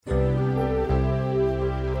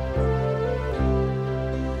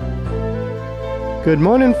Good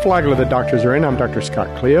morning, Flagler. The doctors are in. I'm Dr. Scott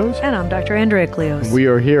Cleos. And I'm Dr. Andrea Cleos. We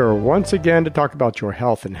are here once again to talk about your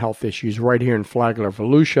health and health issues right here in Flagler,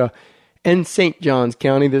 Volusia, and St. Johns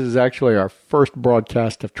County. This is actually our first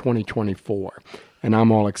broadcast of 2024, and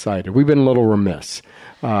I'm all excited. We've been a little remiss.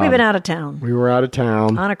 We've been out of town. We were out of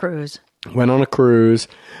town. On a cruise. Went on a cruise.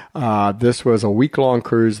 This was a week-long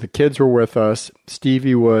cruise. The kids were with us.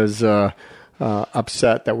 Stevie was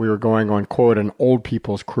upset that we were going on, quote, an old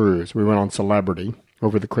people's cruise. We went on Celebrity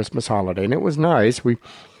over the Christmas holiday, and it was nice. We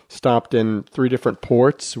stopped in 3 different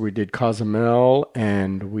ports. We did Cozumel,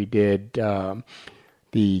 and we did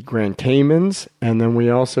the Grand Caymans, and then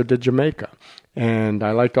we also did Jamaica. And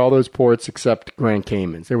I liked all those ports except Grand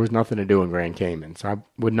Caymans. There was nothing to do in Grand Caymans. I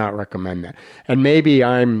would not recommend that. And maybe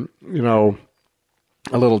I'm,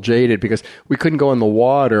 a little jaded because we couldn't go in the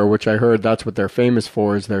water, which I heard that's what they're famous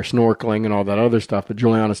for, is their snorkeling and all that other stuff. But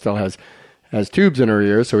Juliana still has tubes in her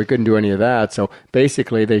ears, so we couldn't do any of that. So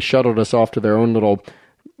basically, they shuttled us off to their own little,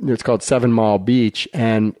 it's called 7 Mile Beach,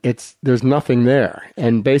 and there's nothing there.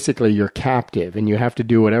 And basically, you're captive, and you have to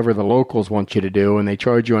do whatever the locals want you to do, and they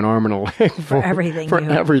charge you an arm and a leg for everything. For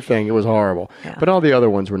everything. It was horrible. Yeah. But all the other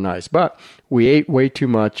ones were nice. But we ate way too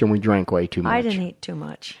much, and we drank way too much. I didn't eat too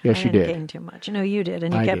much. Yes, you did. I didn't gain too much. No, you did,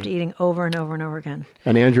 and you kept eating over and over and over again.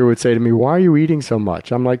 And Andrew would say to me, "Why are you eating so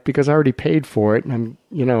much?" I'm like, "Because I already paid for it, and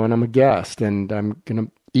I'm a guest, and I'm going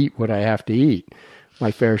to eat what I have to eat, my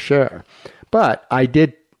fair share." But I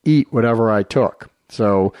did eat whatever I took.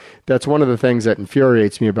 So that's one of the things that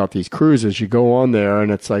infuriates me about these cruises. You go on there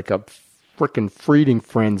and it's like a freaking feeding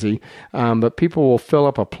frenzy. But people will fill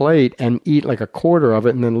up a plate and eat like a quarter of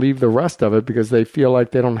it and then leave the rest of it because they feel like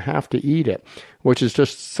they don't have to eat it, which is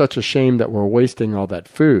just such a shame that we're wasting all that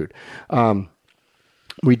food.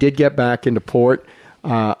 We did get back into port.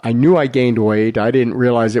 I knew I gained weight. I didn't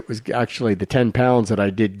realize it was actually the 10 pounds that I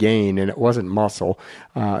did gain, and it wasn't muscle.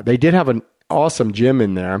 They did have an awesome gym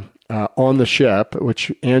in there on the ship,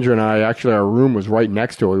 which Andrew and I, actually our room was right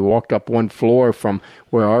next to it. We walked up 1 floor from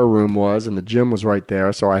where our room was, and the gym was right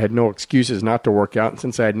there, so I had no excuses not to work out. And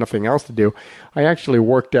since I had nothing else to do, I actually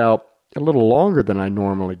worked out a little longer than I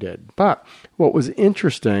normally did. But what was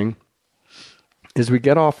interesting is we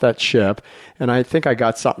get off that ship, and I think I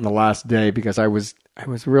got something the last day because I was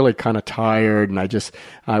really kind of tired, and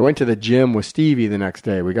I went to the gym with Stevie the next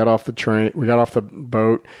day. We got off the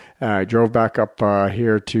boat, drove back up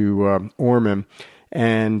here to Ormond,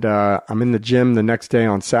 and I'm in the gym the next day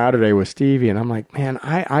on Saturday with Stevie, and I'm like, man,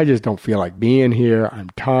 I just don't feel like being here. I'm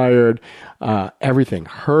tired. Everything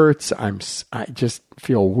hurts. I just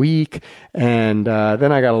feel weak. And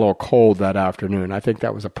then I got a little cold that afternoon. I think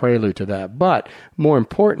that was a prelude to that. But more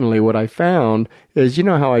importantly, what I found is, you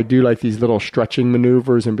know how I do like these little stretching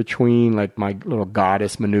maneuvers in between, like my little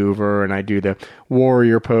goddess maneuver, and I do the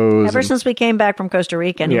warrior pose. Ever since we came back from Costa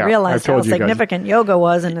Rica and he realized how significant yoga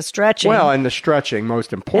was in the stretching. Well, and the stretching,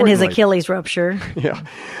 most importantly. And his Achilles rupture. Yeah.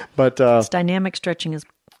 But it's dynamic stretching is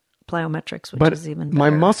plyometrics, which is even better. My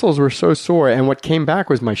muscles were so sore, and what came back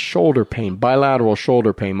was my shoulder pain, bilateral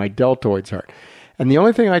shoulder pain. My deltoids hurt. And the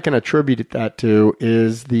only thing I can attribute that to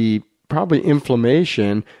is the probably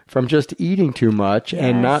inflammation from just eating too much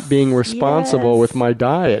and not being responsible with my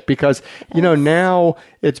diet. Because, now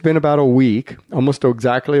it's been about a week, almost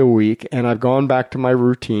exactly a week, and I've gone back to my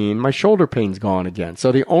routine. My shoulder pain's gone again.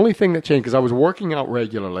 So the only thing that changed, because I was working out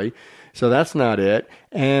regularly, so that's not it.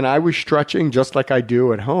 And I was stretching just like I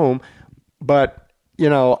do at home. But,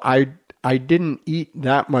 I didn't eat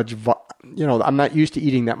that much, I'm not used to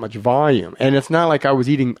eating that much volume. And it's not like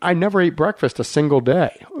I never ate breakfast a single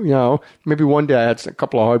day. Maybe one day I had a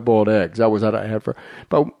couple of hard-boiled eggs. That was what I had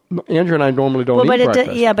but Andrew and I normally don't eat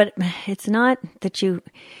breakfast. But it's not that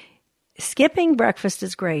skipping breakfast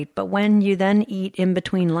is great, but when you then eat in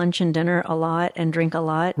between lunch and dinner a lot and drink a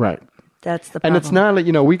lot. Right. That's the problem. And it's not like,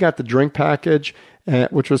 we got the drink package,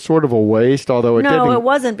 which was sort of a waste, although it didn't. No, it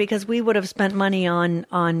wasn't, because we would have spent money on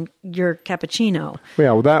your cappuccino.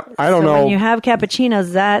 Yeah, well, I don't know. When you have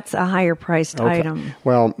cappuccinos, that's a higher priced item.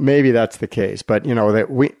 Well, maybe that's the case. But,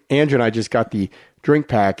 Andrew and I just got the drink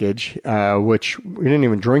package, which we didn't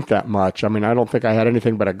even drink that much. I mean, I don't think I had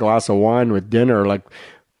anything but a glass of wine with dinner, like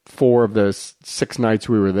 4 of the 6 nights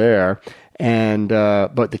we were there. And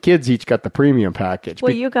but the kids each got the premium package.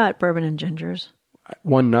 Well, you got bourbon and gingers.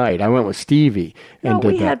 One night, I went with Stevie. And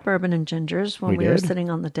we had bourbon and gingers when we were sitting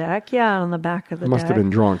on the deck. Yeah, on the back of the deck. Must have been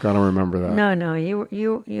drunk. I don't remember that. No,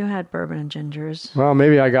 you had bourbon and gingers. Well,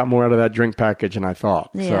 maybe I got more out of that drink package than I thought.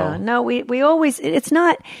 Yeah, so. No, we always, it's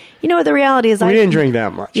not, the reality is we didn't drink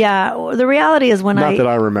that much. Yeah, the reality is that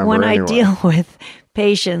I remember when anyway. I deal with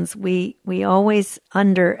patients, we always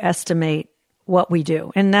underestimate what we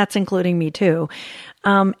do. And that's including me too.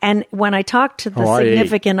 And when I talk to the I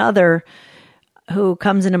significant other who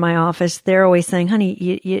comes into my office, they're always saying, honey,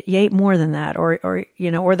 you ate more than that. Or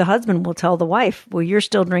the husband will tell the wife, well, you're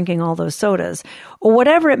still drinking all those sodas, or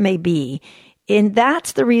whatever it may be. And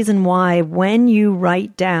that's the reason why when you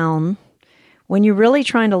write down, when you're really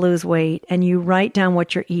trying to lose weight and you write down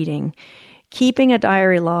what you're eating, keeping a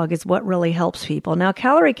diary log is what really helps people. Now,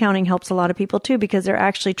 calorie counting helps a lot of people too, because they're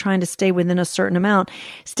actually trying to stay within a certain amount.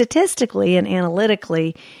 Statistically and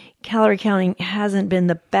analytically, calorie counting hasn't been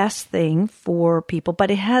the best thing for people,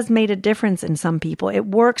 but it has made a difference in some people. It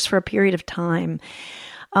works for a period of time.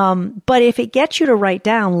 But if it gets you to write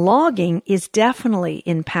down, logging is definitely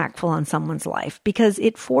impactful on someone's life because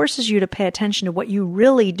it forces you to pay attention to what you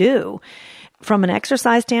really do from an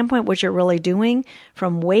exercise standpoint, what you're really doing,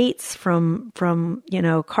 from weights, from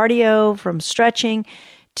cardio, from stretching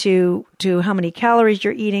to how many calories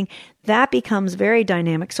you're eating. That becomes very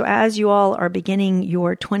dynamic. So as you all are beginning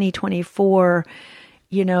your 2024,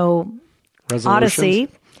 odyssey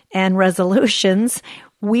and resolutions,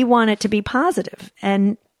 we want it to be positive.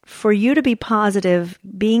 And for you to be positive,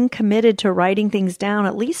 being committed to writing things down,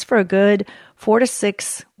 at least for a good 4 to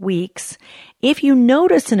 6 weeks, if you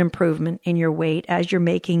notice an improvement in your weight as you're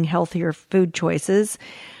making healthier food choices,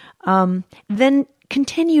 then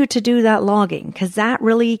continue to do that logging because that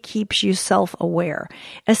really keeps you self-aware,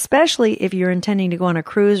 especially if you're intending to go on a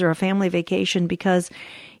cruise or a family vacation, because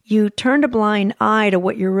you turned a blind eye to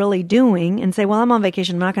what you're really doing and say, well, I'm on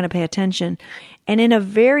vacation, I'm not going to pay attention. And in a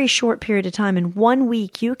very short period of time, in 1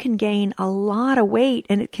 week, you can gain a lot of weight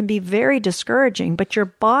and it can be very discouraging, but your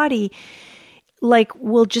body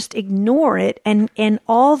will just ignore it. And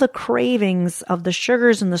all the cravings of the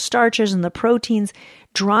sugars and the starches and the proteins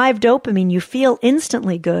drive dopamine. You feel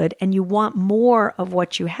instantly good and you want more of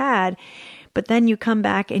what you had. But then you come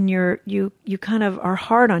back and you kind of are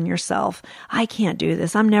hard on yourself. I can't do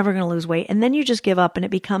this. I'm never going to lose weight. And then you just give up and it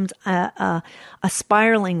becomes a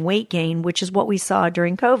spiraling weight gain, which is what we saw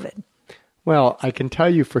during COVID. Well, I can tell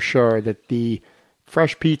you for sure that the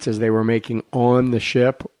fresh pizzas they were making on the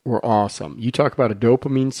ship were awesome. You talk about a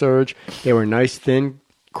dopamine surge. They were nice, thin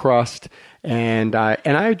crust. And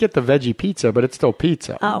I get the veggie pizza, but it's still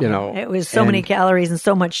pizza. Oh, it was so many calories and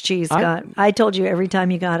so much cheese, Scott. I told you every time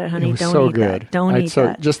you got it, honey, it was don't so eat good. that. Don't eat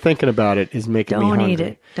that. Just thinking about it is making me hungry. Don't eat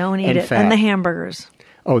it. Don't eat it. Fat. And the hamburgers.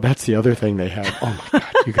 Oh, that's the other thing they had. Oh my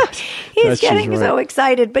God, you guys. He's getting so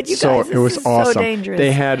excited, but you guys, it was awesome. So dangerous.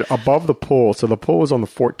 They had above the pool, so the pool was on the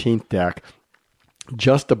 14th deck.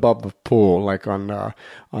 Just above the pool, like on the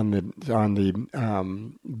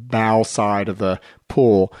bow side of the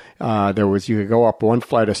pool, you could go up one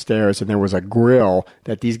flight of stairs, and there was a grill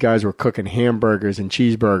that these guys were cooking hamburgers and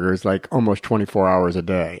cheeseburgers like almost 24 hours a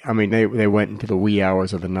day. I mean, they went into the wee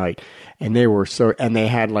hours of the night, and they were and they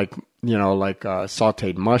had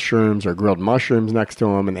sautéed mushrooms or grilled mushrooms next to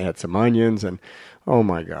them, and they had some onions and. Oh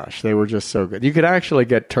my gosh, they were just so good. You could actually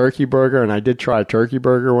get turkey burger, and I did try turkey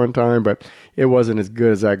burger one time, but it wasn't as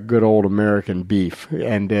good as that good old American beef.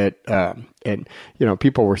 And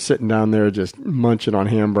people were sitting down there just munching on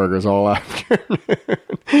hamburgers all afternoon.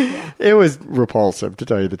 It was repulsive, to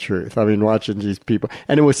tell you the truth. I mean, watching these people,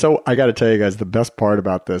 and it was so. I got to tell you guys, the best part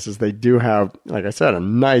about this is they do have, like I said, a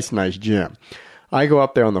nice gym. I go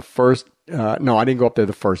up there on the first. No, I didn't go up there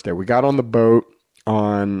the first day. We got on the boat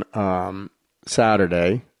on.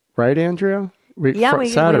 Saturday, right, Andrea? We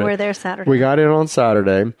were there Saturday. We got in on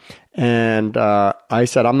Saturday, and I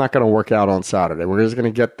said, I'm not going to work out on Saturday. We're just going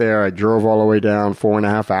to get there. I drove all the way down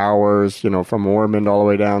 4.5 hours, from Ormond all the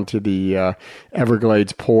way down to the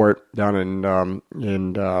Everglades port down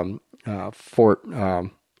in Fort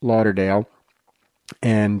Lauderdale.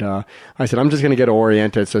 And I said, I'm just going to get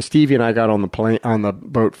oriented. So Stevie and I got on the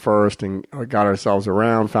boat first and got ourselves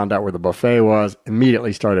around, found out where the buffet was,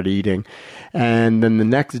 immediately started eating. And then the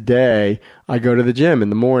next day, I go to the gym in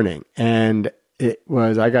the morning. And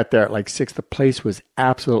I got there at like 6. The place was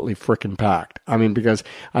absolutely freaking packed. I mean, because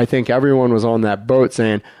I think everyone was on that boat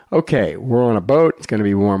saying, okay, we're on a boat. It's going to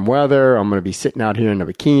be warm weather. I'm going to be sitting out here in a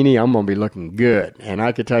bikini. I'm going to be looking good. And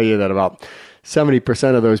I could tell you that about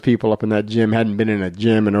 70% of those people up in that gym hadn't been in a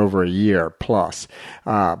gym in over a year plus.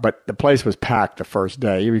 But the place was packed the first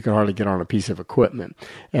day. You could hardly get on a piece of equipment.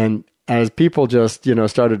 And as people just,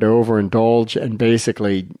 started to overindulge and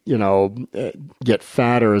basically, get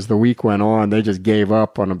fatter as the week went on, they just gave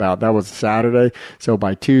up on that was Saturday. So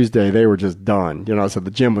by Tuesday, they were just done, so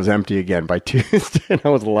the gym was empty again by Tuesday. And I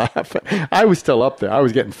was laughing. I was still up there. I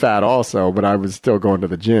was getting fat also, but I was still going to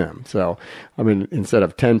the gym. So, instead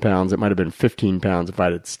of 10 pounds, it might have been 15 pounds if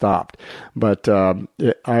I had stopped. But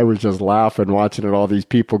I was just laughing, watching it, all these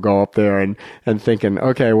people go up there and thinking,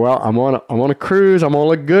 okay, well, I'm on a cruise. I'm going to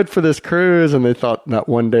look good for this cruise. And they thought that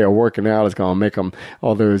one day of working out is going to make them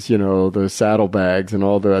all those, those saddlebags and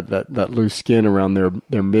all that loose skin around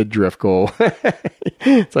their midriff go.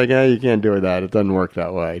 It's like, you can't do that. It doesn't work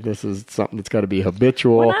that way. This is something that's got to be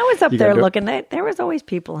habitual. When I was up there looking, there was always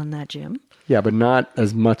people in that gym. Yeah, but not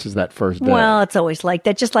as much as that first day. Well, it's always like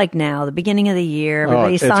that. Just like now, the beginning of the year,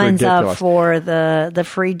 everybody signs up for the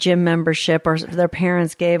free gym membership, or their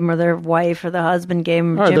parents gave them, or their wife or the husband gave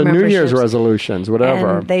them gym memberships. The New Year's resolutions,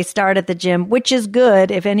 whatever. And they start at the gym, which is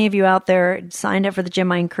good. If any of you out there signed up for the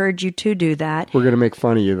gym, I encourage you to do that. We're going to make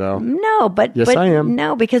fun of you, though. No, but yes, I am.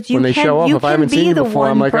 No, because when they show up, if I haven't seen you before,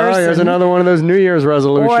 I'm like, here's another one of those New Year's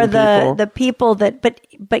resolutions. Or the people that,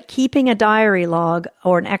 but keeping a diary log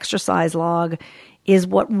or an exercise log is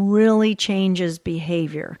what really changes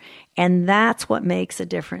behavior. And that's what makes a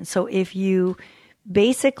difference. So if you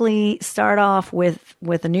basically start off with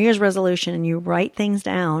a New Year's resolution and you write things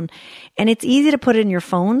down, and it's easy to put it in your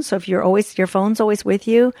phone. So if your phone's always with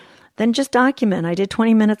you, then just document. I did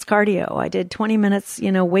 20 minutes cardio. I did 20 minutes,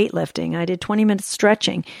 weightlifting. I did 20 minutes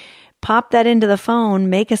stretching. Pop that into the phone,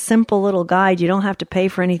 make a simple little guide. You don't have to pay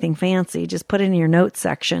for anything fancy. Just put it in your notes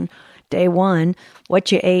section. Day one,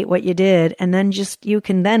 what you ate, what you did, and then you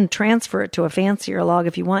can then transfer it to a fancier log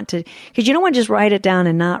if you want to, because you don't want to just write it down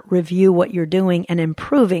and not review what you're doing and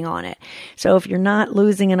improving on it. So if you're not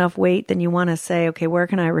losing enough weight, then you want to say, okay, where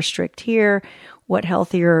can I restrict here? What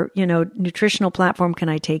healthier, nutritional platform can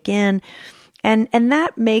I take in? And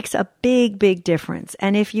that makes a big, big difference.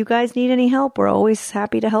 And if you guys need any help, we're always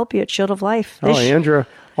happy to help you at Shield of Life. Andrea,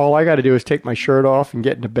 all I got to do is take my shirt off and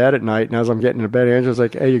get into bed at night. And as I'm getting into bed, Andrea's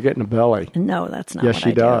like, hey, you're getting a belly. No, that's not yes, what she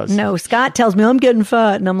I does. Do. No, Scott tells me I'm getting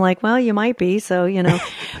fat. And I'm like, well, you might be. So,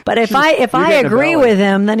 But if I agree with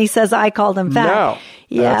him, then he says I called him fat. No.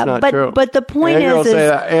 Yeah, that's not true. But the point is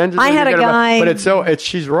I had a guy. But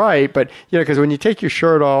she's right. But because when you take your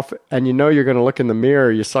shirt off and you're going to look in the mirror,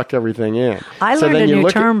 you suck everything in. I learned a new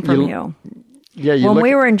term from you. Yeah, when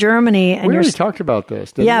we were in Germany, and we already talked about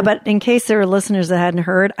this. Didn't we? But in case there were listeners that hadn't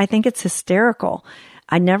heard, I think it's hysterical.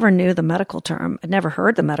 I never knew the medical term. I'd never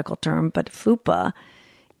heard the medical term, but FUPA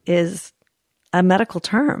is a medical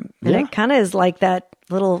term, and it kind of is like that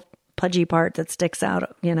little pudgy part that sticks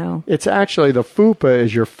out, It's actually, the fupa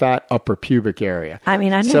is your fat upper pubic area. I never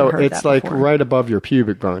heard that So it's like right above your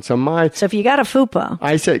pubic bone. So if you got a fupa,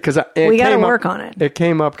 I said, because we got to work on it. It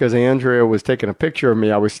came up because Andrea was taking a picture of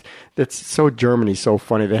me. That's so Germany, so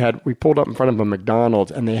funny. We pulled up in front of a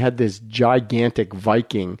McDonald's and they had this gigantic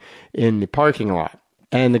Viking in the parking lot.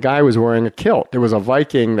 And the guy was wearing a kilt. There was a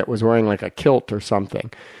Viking that was wearing like a kilt or something.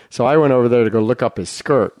 So I went over there to go look up his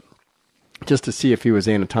skirt, just to see if he was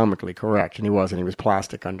anatomically correct, and he wasn't. He was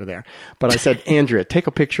plastic under there. But I said, Andrea, take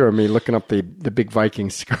a picture of me looking up the big Viking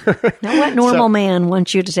skirt. Now, what normal man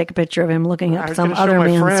wants you to take a picture of him looking up some other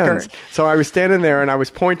man's skirt? So I was standing there, and I was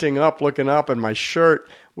pointing up, looking up, and my shirt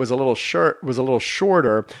was a little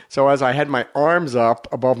shorter. So as I had my arms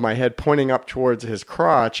up above my head, pointing up towards his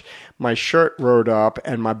crotch, my shirt rode up,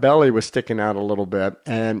 and my belly was sticking out a little bit,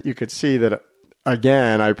 and you could see that.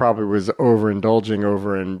 Again, I probably was overindulging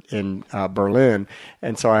over in Berlin,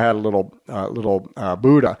 and so I had a little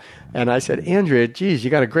Buddha. And I said, Andrea, geez, you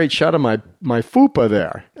got a great shot of my fupa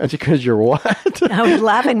there. And she goes, you're what? I was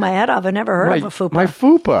laughing my head off. I never heard of a fupa. My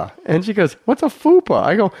fupa. And she goes, what's a fupa?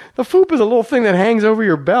 I go, the fupa is a little thing that hangs over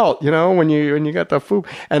your belt, when you got the fupa.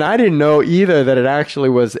 And I didn't know either that it actually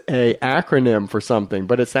was a acronym for something,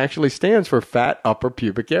 but it actually stands for fat upper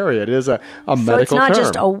pubic area. It is a medical term. So it's not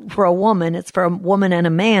just for a woman, it's for a woman and a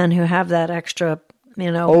man who have that extra,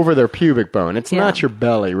 over their pubic bone. It's not your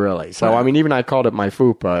belly, really. So, right. Even I called it my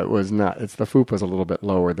fupa. It was not. It's the fupa's a little bit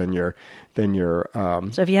lower than your. So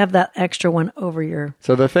if you have that extra one over your.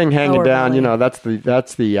 So the thing hanging down, belly.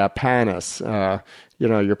 that's the panis.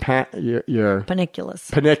 Your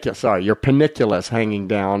panicculus. Your panicculus hanging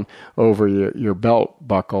down over your belt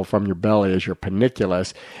buckle from your belly is your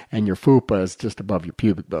panicculus, and your fupa is just above your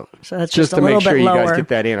pubic bone. So that's just a little bit lower. To make sure you guys get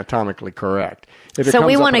that anatomically correct. So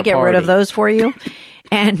we want to get rid of those for you.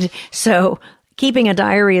 And so Keeping a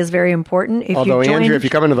diary is very important. Although, Andrea, if you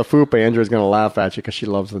come into the FUPA, Andrea's going to laugh at you because she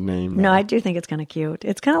loves the name. No, I do think it's kind of cute.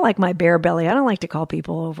 It's kind of like my bear belly. I don't like to call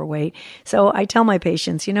people overweight. So I tell my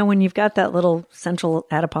patients, when you've got that little central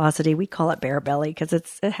adiposity, we call it bear belly because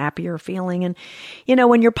it's a happier feeling. And,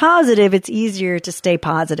 when you're positive, it's easier to stay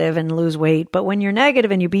positive and lose weight. But when you're negative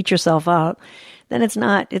and you beat yourself up, then it's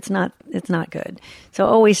not good. So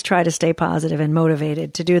always try to stay positive and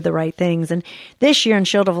motivated to do the right things. And this year in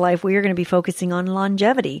Shield of Life, we are going to be focusing on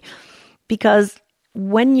longevity, because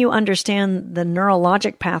when you understand the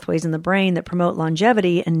neurologic pathways in the brain that promote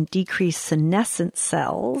longevity and decrease senescent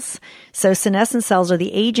cells. So senescent cells are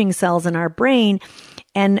the aging cells in our brain.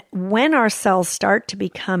 And when our cells start to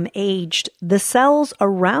become aged, the cells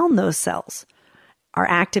around those cells are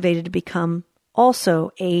activated to become also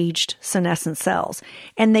aged senescent cells,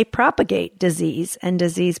 and they propagate disease and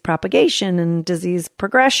disease propagation and disease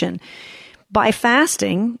progression. By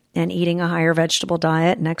fasting and eating a higher vegetable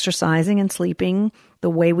diet and exercising and sleeping the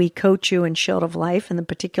way we coach you in Shield of Life and the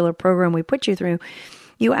particular program we put you through,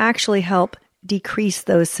 you actually help decrease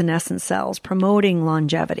those senescent cells, promoting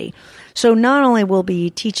longevity. So not only will be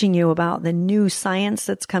teaching you about the new science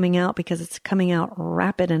that's coming out, because it's coming out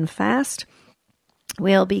rapid and fast,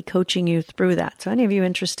 we'll be coaching you through that. So any of you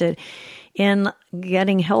interested in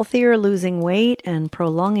getting healthier, losing weight, and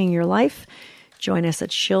prolonging your life, join us at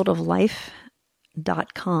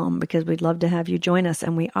shieldoflife.com, because we'd love to have you join us.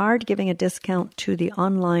 And we are giving a discount to the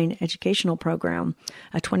online educational program,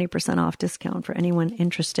 a 20% off discount for anyone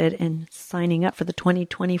interested in signing up for the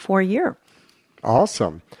 2024 year.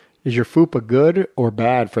 Awesome. Is your FUPA good or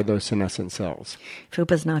bad for those senescent cells?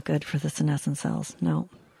 FUPA is not good for the senescent cells, no.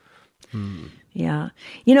 Yeah.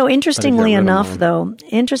 Interestingly enough,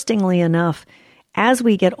 as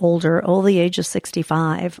we get older, over the age of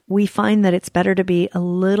 65, we find that it's better to be a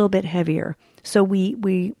little bit heavier. So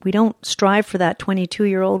we don't strive for that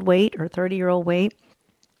 22-year-old weight or 30-year-old weight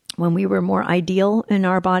when we were more ideal in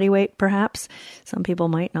our body weight, perhaps. Some people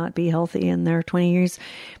might not be healthy in their 20 years,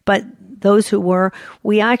 but those who were,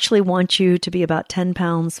 we actually want you to be about 10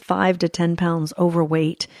 pounds, 5 to 10 pounds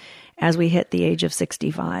overweight as we hit the age of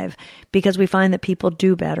 65, because we find that people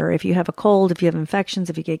do better. If you have a cold, if you have infections,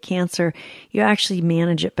 if you get cancer, you actually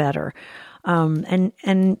manage it better.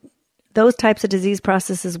 And those types of disease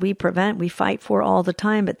processes we prevent, we fight for all the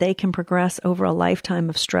time, but they can progress over a lifetime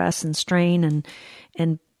of stress and strain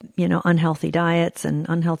and unhealthy diets and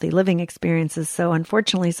unhealthy living experiences. So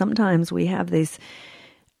unfortunately, sometimes we have these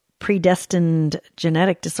predestined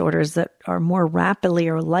genetic disorders that are more rapidly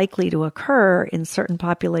or likely to occur in certain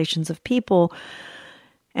populations of people.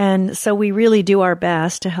 And so we really do our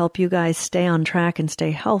best to help you guys stay on track and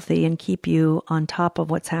stay healthy and keep you on top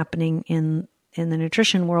of what's happening in the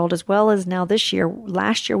nutrition world, as well as now this year.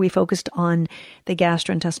 Last year, we focused on the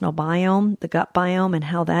gastrointestinal biome, the gut biome, and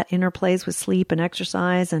how that interplays with sleep and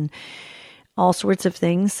exercise and all sorts of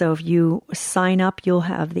things. So if you sign up, you'll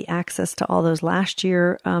have the access to all those last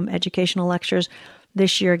year educational lectures.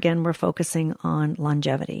 This year, again, we're focusing on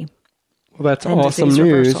longevity. Well, that's awesome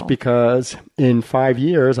news, because in 5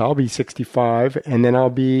 years, I'll be 65, and then I'll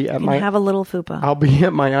be at have a little FUPA. I'll be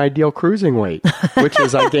at my ideal cruising weight, which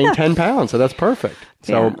is I gained 10 pounds, so that's perfect.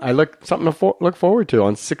 So yeah. I look forward to.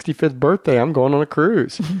 On 65th birthday, I'm going on a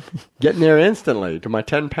cruise, getting there instantly to my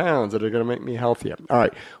 10 pounds that are going to make me healthier. All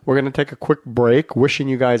right, we're going to take a quick break, wishing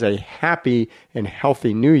you guys a happy and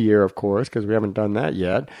healthy new year, of course, because we haven't done that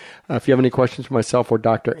yet. If you have any questions for myself or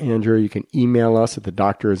Dr. Andrew, you can email us at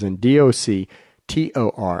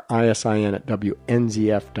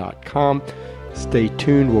thedoctorsinDocTorin@WNZF.com. Stay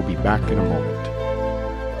tuned. We'll be back in a moment.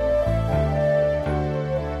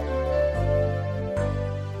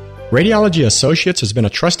 Radiology Associates has been a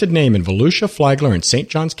trusted name in Volusia, Flagler, and St.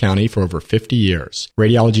 Johns County for over 50 years.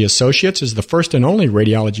 Radiology Associates is the first and only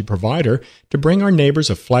radiology provider to bring our neighbors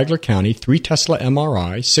of Flagler County 3 Tesla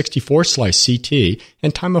MRI, 64 slice CT,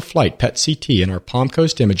 and time-of-flight PET CT in our Palm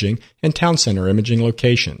Coast Imaging and Town Center Imaging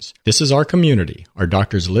locations. This is our community. Our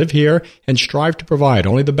doctors live here and strive to provide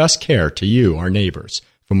only the best care to you, our neighbors.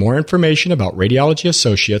 For more information about Radiology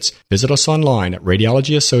Associates, visit us online at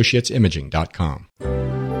radiologyassociatesimaging.com.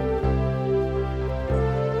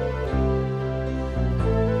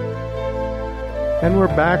 And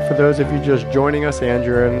we're back. For those of you just joining us,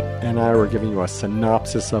 Andrew and I were giving you a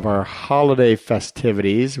synopsis of our holiday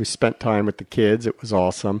festivities. We spent time with the kids. It was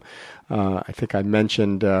awesome. I think I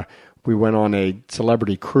mentioned we went on a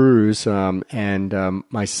celebrity cruise, and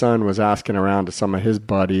my son was asking around to some of his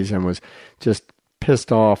buddies and was just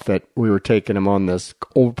pissed off that we were taking him on this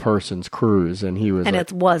old person's cruise, and he was and like,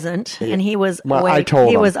 it wasn't, and he was well, awake. I told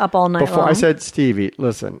he him was up all night before. long. I said, Stevie,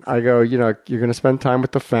 listen, I go, you're going to spend time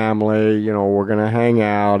with the family. We're going to hang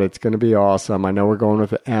out. It's going to be awesome. I know we're going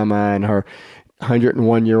with Emma and her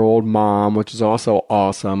 101-year-old mom, which is also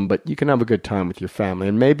awesome, but you can have a good time with your family,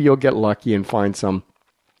 and maybe you'll get lucky and find some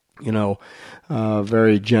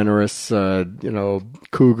very generous,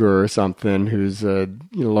 cougar or something who's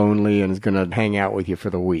lonely and is going to hang out with you for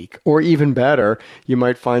the week. Or even better, you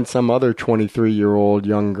might find some other 23-year-old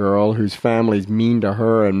young girl whose family's mean to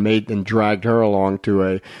her and dragged her along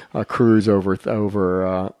to a cruise over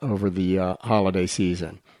the holiday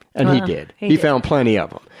season. And he did. He found plenty of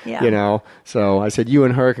them. Yeah. So I said, you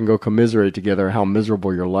and her can go commiserate together how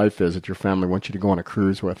miserable your life is that your family wants you to go on a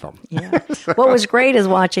cruise with them. Yeah. What was great is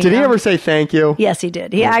watching. Did he ever say thank you? Yes, he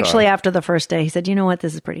did. He actually, after the first day, he said, you know what,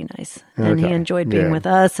 this is pretty nice. And he enjoyed being with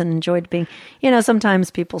us and enjoyed being,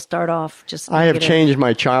 sometimes people start off just I have changed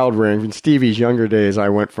my child ring. In Stevie's younger days, I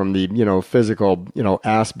went from the, physical,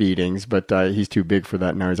 ass beatings, but he's too big for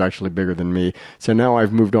that now. He's actually bigger than me. So now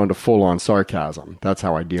I've moved on to full-on sarcasm. That's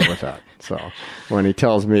how I deal with that. So when he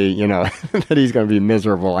tells me, that he's going to be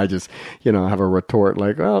miserable, I just, have a retort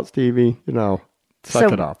like, well, Stevie,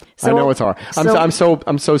 suck it up. I know it's hard. I'm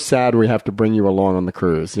so sad we have to bring you along on the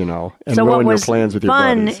cruise, and ruin your plans with your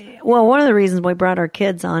buddies. Well, one of the reasons we brought our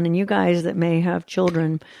kids on, and you guys that may have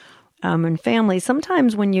children and families,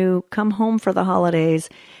 sometimes when you come home for the holidays,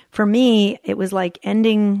 for me, it was like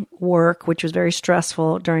ending work, which was very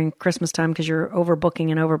stressful during Christmas time because you're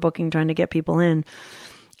overbooking trying to get people in.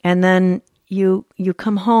 And then you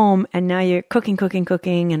come home and now you're cooking,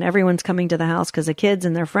 and everyone's coming to the house because the kids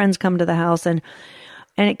and their friends come to the house, and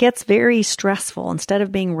it gets very stressful. Instead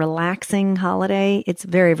of being relaxing holiday, it's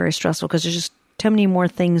very, very stressful because there's just too many more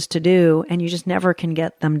things to do and you just never can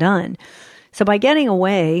get them done. So by getting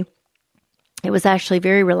away, it was actually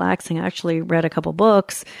very relaxing. I actually read a couple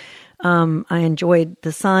books. I enjoyed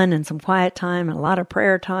the sun and some quiet time and a lot of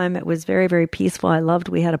prayer time. It was very, very peaceful.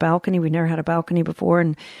 We had a balcony. We never had a balcony before.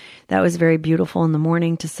 And that was very beautiful in the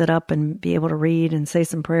morning to sit up and be able to read and say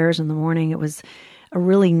some prayers in the morning. It was a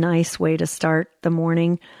really nice way to start the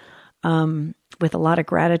morning with a lot of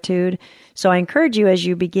gratitude. So I encourage you as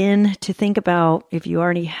you begin to think about, if you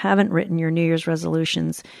already haven't written your New Year's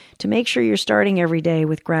resolutions, to make sure you're starting every day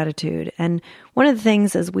with gratitude. And one of the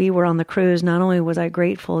things as we were on the cruise, not only was I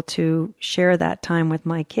grateful to share that time with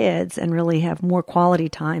my kids and really have more quality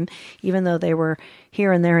time, even though they were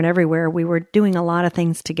here and there and everywhere, we were doing a lot of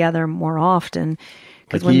things together more often.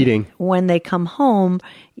 Like eating. When they come home,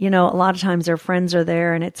 a lot of times their friends are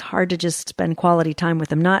there and it's hard to just spend quality time with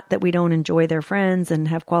them. Not that we don't enjoy their friends and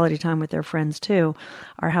have quality time with their friends too.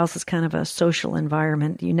 Our house is kind of a social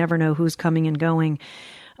environment. You never know who's coming and going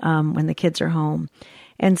when the kids are home.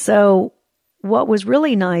 And so what was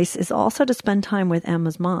really nice is also to spend time with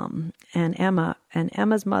Emma's mom and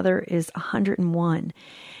Emma's mother is 101.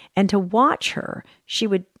 And to watch her, she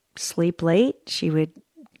would sleep late. She would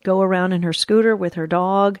go around in her scooter with her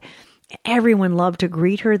dog. Everyone loved to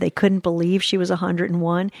greet her. They couldn't believe she was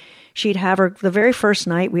 101. She'd have her the very first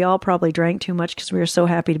night. We all probably drank too much because we were so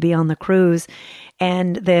happy to be on the cruise.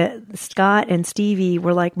 And Scott and Stevie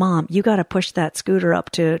were like, Mom, you got to push that scooter up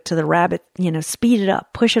to the rabbit, speed it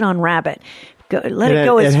up, push it on rabbit. Let it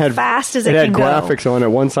go as fast as it can go. It had graphics on it.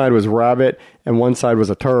 One side was rabbit and one side was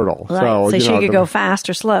a turtle. Right. So she could go fast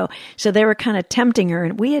or slow. So they were kind of tempting her.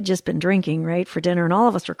 And we had just been drinking, right, for dinner. And all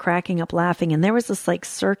of us were cracking up laughing. And there was this like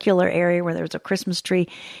circular area where there was a Christmas tree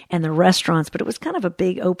and the restaurants. But it was kind of a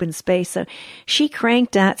big open space. So she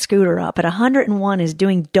cranked that scooter up. At 101 is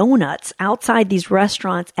doing donuts outside these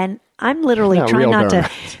restaurants. And I'm literally trying not to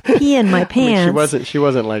pee in my pants. I mean, she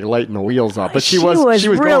wasn't like lighting the wheels up, but she was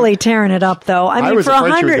really tearing it up though. I mean, for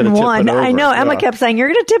 101, I know Emma kept saying, "You're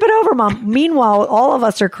going to tip it over, Mom." Meanwhile, all of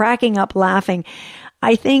us are cracking up laughing.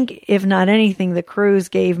 I think, if not anything, the cruise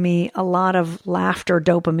gave me a lot of laughter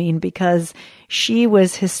dopamine because she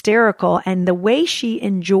was hysterical and the way she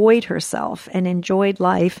enjoyed herself and enjoyed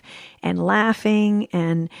life and laughing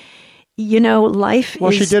and life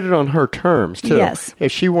Well, she did it on her terms, too. Yes.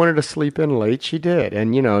 If she wanted to sleep in late, she did.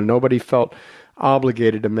 And, nobody felt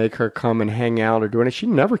obligated to make her come and hang out or do anything. She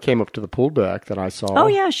never came up to the pool deck that I saw. Oh,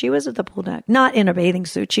 yeah, she was at the pool deck. Not in a bathing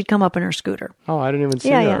suit. She'd come up in her scooter. Oh, I didn't even see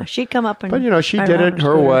her. Yeah, she'd come up and... But, she did it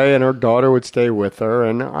her way, and her daughter would stay with her.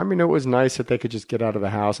 And, I mean, it was nice that they could just get out of the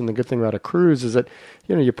house. And the good thing about a cruise is that,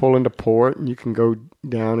 you pull into port, and you can go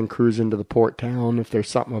down and cruise into the port town if there's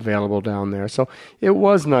something available down there. So it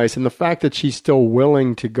was nice. And the fact that she's still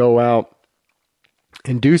willing to go out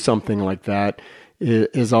and do something like that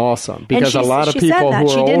is awesome, because a lot of people who are older,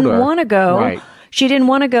 she didn't want to go. Right. she didn't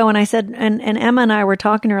want to go. And I said, and Emma and I were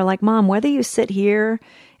talking to her like, Mom, whether you sit here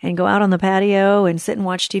and go out on the patio and sit and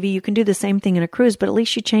watch TV, you can do the same thing in a cruise, but at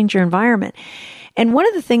least you change your environment. And one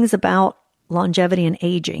of the things about longevity and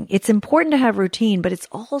aging, it's important to have routine, but it's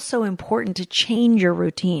also important to change your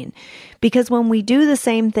routine. Because when we do the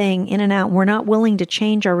same thing in and out, we're not willing to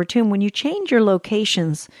change our routine. When you change your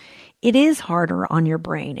locations, it is harder on your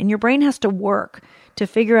brain, and your brain has to work to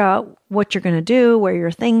figure out what you're going to do, where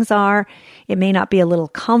your things are. It may not be a little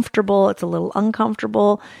comfortable. It's a little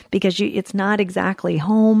uncomfortable because it's not exactly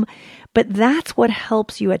home. But that's what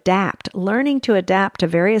helps you adapt, learning to adapt to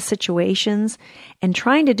various situations and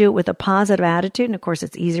trying to do it with a positive attitude. And of course,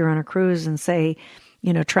 it's easier on a cruise than, say,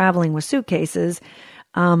 traveling with suitcases,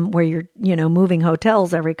 where you're, moving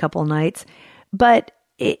hotels every couple nights. But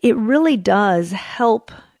it really does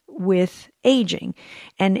help with aging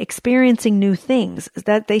and experiencing new things.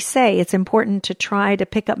 That they say it's important to try to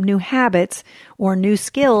pick up new habits or new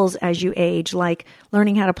skills as you age, like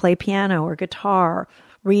learning how to play piano or guitar,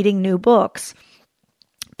 reading new books,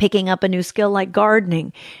 picking up a new skill like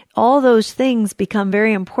gardening. All those things become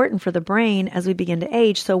very important for the brain as we begin to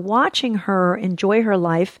age. So watching her enjoy her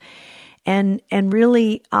life and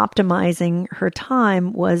really optimizing her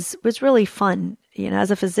time was really fun.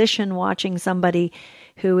 As a physician, watching somebody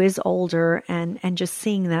who is older and just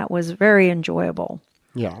seeing that was very enjoyable.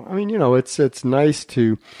 Yeah. I mean, it's nice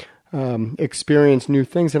to experience new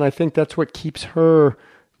things. And I think that's what keeps her,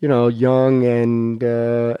 young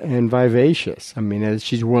and vivacious. I mean, as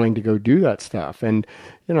she's willing to go do that stuff. And,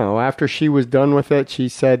 after she was done with it, she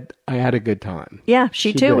said, I had a good time. Yeah,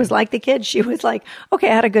 she too did. Was like the kids. She was like, okay,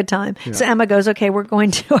 I had a good time. Yeah. So Emma goes, okay, we're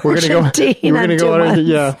going to Argentina. We're going to go,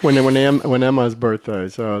 yeah, when Emma's birthday.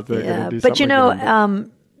 So they're going to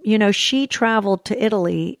do but she traveled to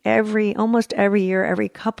Italy almost every year, every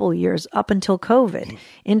couple years up until COVID,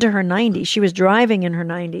 into her 90s. She was driving in her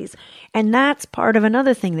 90s. And that's part of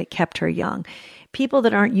another thing that kept her young. People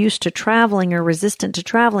that aren't used to traveling or resistant to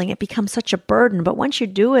traveling, it becomes such a burden. But once you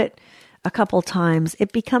do it a couple times,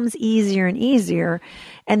 it becomes easier and easier.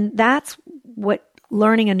 And that's what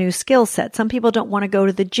learning a new skill set. Some people don't want to go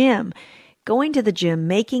to the gym. Going to the gym,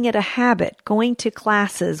 making it a habit, going to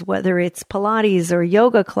classes, whether it's Pilates or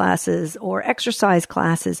yoga classes or exercise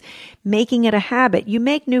classes, making it a habit. You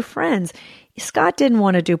make new friends. Scott didn't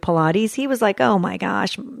want to do Pilates. He was like, oh my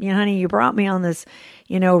gosh, honey, you brought me on this,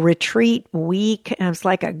 retreat week, and it's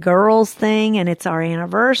like a girls thing and it's our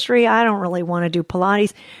anniversary. I don't really want to do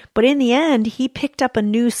Pilates. But in the end, he picked up a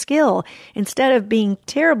new skill. Instead of being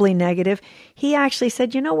terribly negative, he actually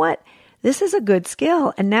said, you know what? This is a good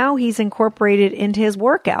skill. And now he's incorporated into his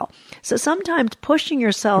workout. So sometimes pushing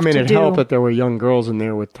yourself to do... it helped that there were young girls in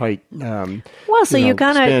there with tight you kind of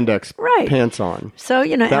spandex pants on. So,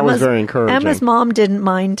 that was very encouraging. Emma's mom didn't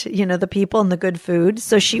mind, the people and the good food.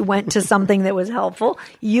 So she went to something that was helpful.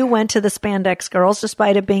 You went to the spandex girls,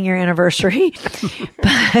 despite it being your anniversary.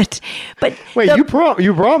 But wait, you brought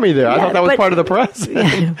me there. I thought that was part of the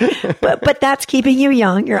present. but that's keeping you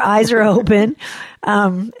young. Your eyes are open.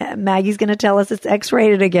 Maggie's going to tell us it's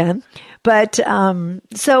X-rated again. But,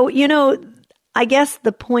 I guess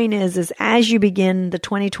the point is as you begin the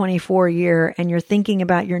 2024 year and you're thinking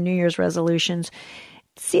about your New Year's resolutions,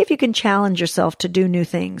 see if you can challenge yourself to do new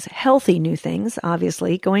things, healthy new things.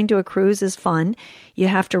 Obviously, going to a cruise is fun. You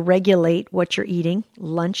have to regulate what you're eating.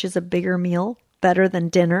 Lunch is a bigger meal, better than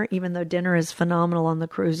dinner, even though dinner is phenomenal on the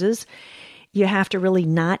cruises. You have to really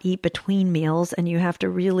not eat between meals, and you have to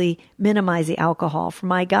really minimize the alcohol. For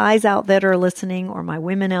my guys out there that are listening, or my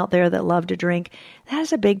women out there that love to drink, that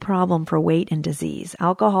is a big problem for weight and disease.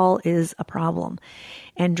 Alcohol is a problem.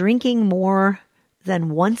 And drinking more than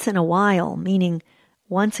once in a while, meaning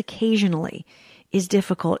once occasionally, is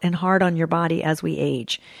difficult and hard on your body as we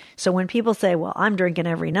age. So when people say, well, I'm drinking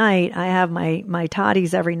every night, I have my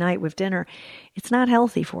toddies every night with dinner, it's not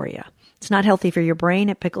healthy for you. It's not healthy for your brain.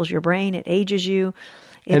 It pickles your brain. It ages you.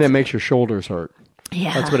 And it makes your shoulders hurt.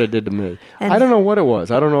 Yeah. That's what it did to me. And I don't know what it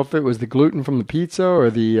was. I don't know if it was the gluten from the pizza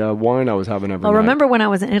or the wine I was having every night. Remember when I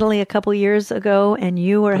was in Italy a couple years ago and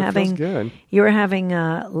you were having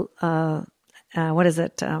what is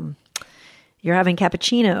it? You're having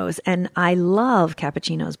cappuccinos, and I love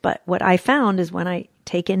cappuccinos. But what I found is when I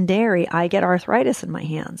take in dairy, I get arthritis in my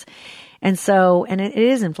hands. And so, and it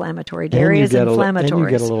is inflammatory. Dairy is inflammatory.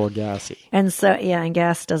 And you get a little gassy. And so, yeah, and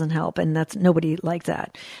gas doesn't help. And that's, nobody likes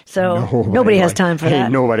that. So nobody has time for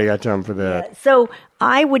that. Nobody got time for that. So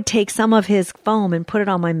I would take some of his foam and put it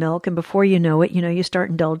on my milk. And before you know it, you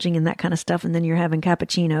start indulging in that kind of stuff. And then you're having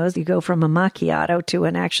cappuccinos. You go from a macchiato to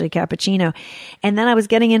an actually cappuccino. And then I was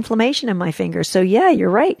getting inflammation in my fingers. So yeah,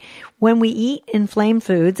 you're right. When we eat inflamed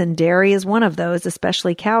foods, and dairy is one of those,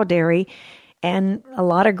 especially cow dairy, and a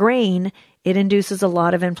lot of grain, it induces a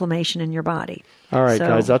lot of inflammation in your body. All right,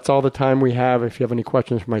 guys, that's all the time we have. If you have any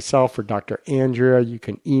questions for myself or Dr. Andrea, you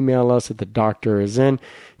can email us at thedoctorisin,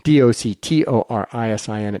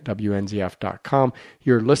 DOCTORISIN at WNZF.com.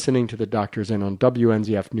 You're listening to The Doctor Is In on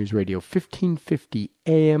WNZF News Radio 1550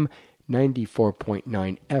 AM,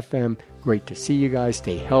 94.9 FM. Great to see you guys.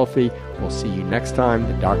 Stay healthy. We'll see you next time.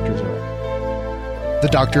 The Doctor's In. The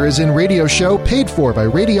Doctor Is In radio show paid for by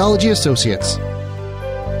Radiology Associates.